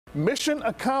Mission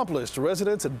accomplished.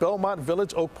 Residents at Belmont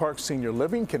Village Oak Park Senior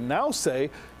Living can now say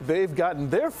they've gotten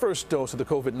their first dose of the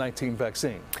COVID-19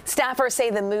 vaccine. Staffers say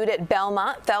the mood at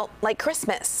Belmont felt like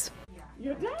Christmas.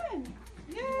 You're done.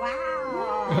 Yay.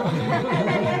 Wow.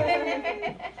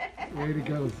 Way to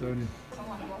go, Sonia.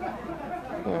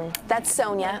 That's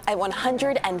Sonia at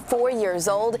 104 years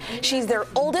old. She's their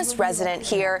oldest resident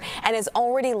here and has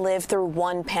already lived through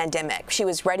one pandemic. She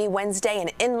was ready Wednesday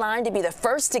and in line to be the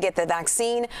first to get the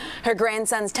vaccine. Her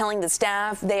grandson's telling the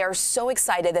staff they are so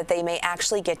excited that they may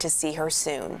actually get to see her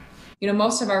soon. You know,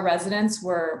 most of our residents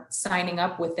were signing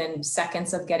up within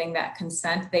seconds of getting that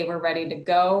consent. They were ready to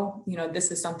go. You know, this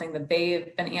is something that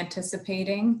they've been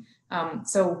anticipating.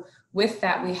 So with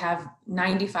that, we have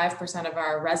 95% of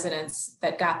our residents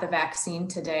that got the vaccine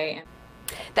today.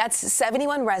 That's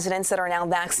 71 residents that are now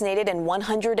vaccinated and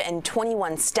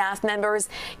 121 staff members.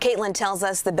 Caitlin tells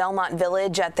us the Belmont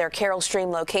Village at their Carroll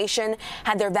Stream location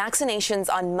had their vaccinations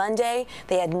on Monday.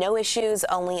 They had no issues,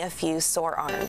 only a few sore arms.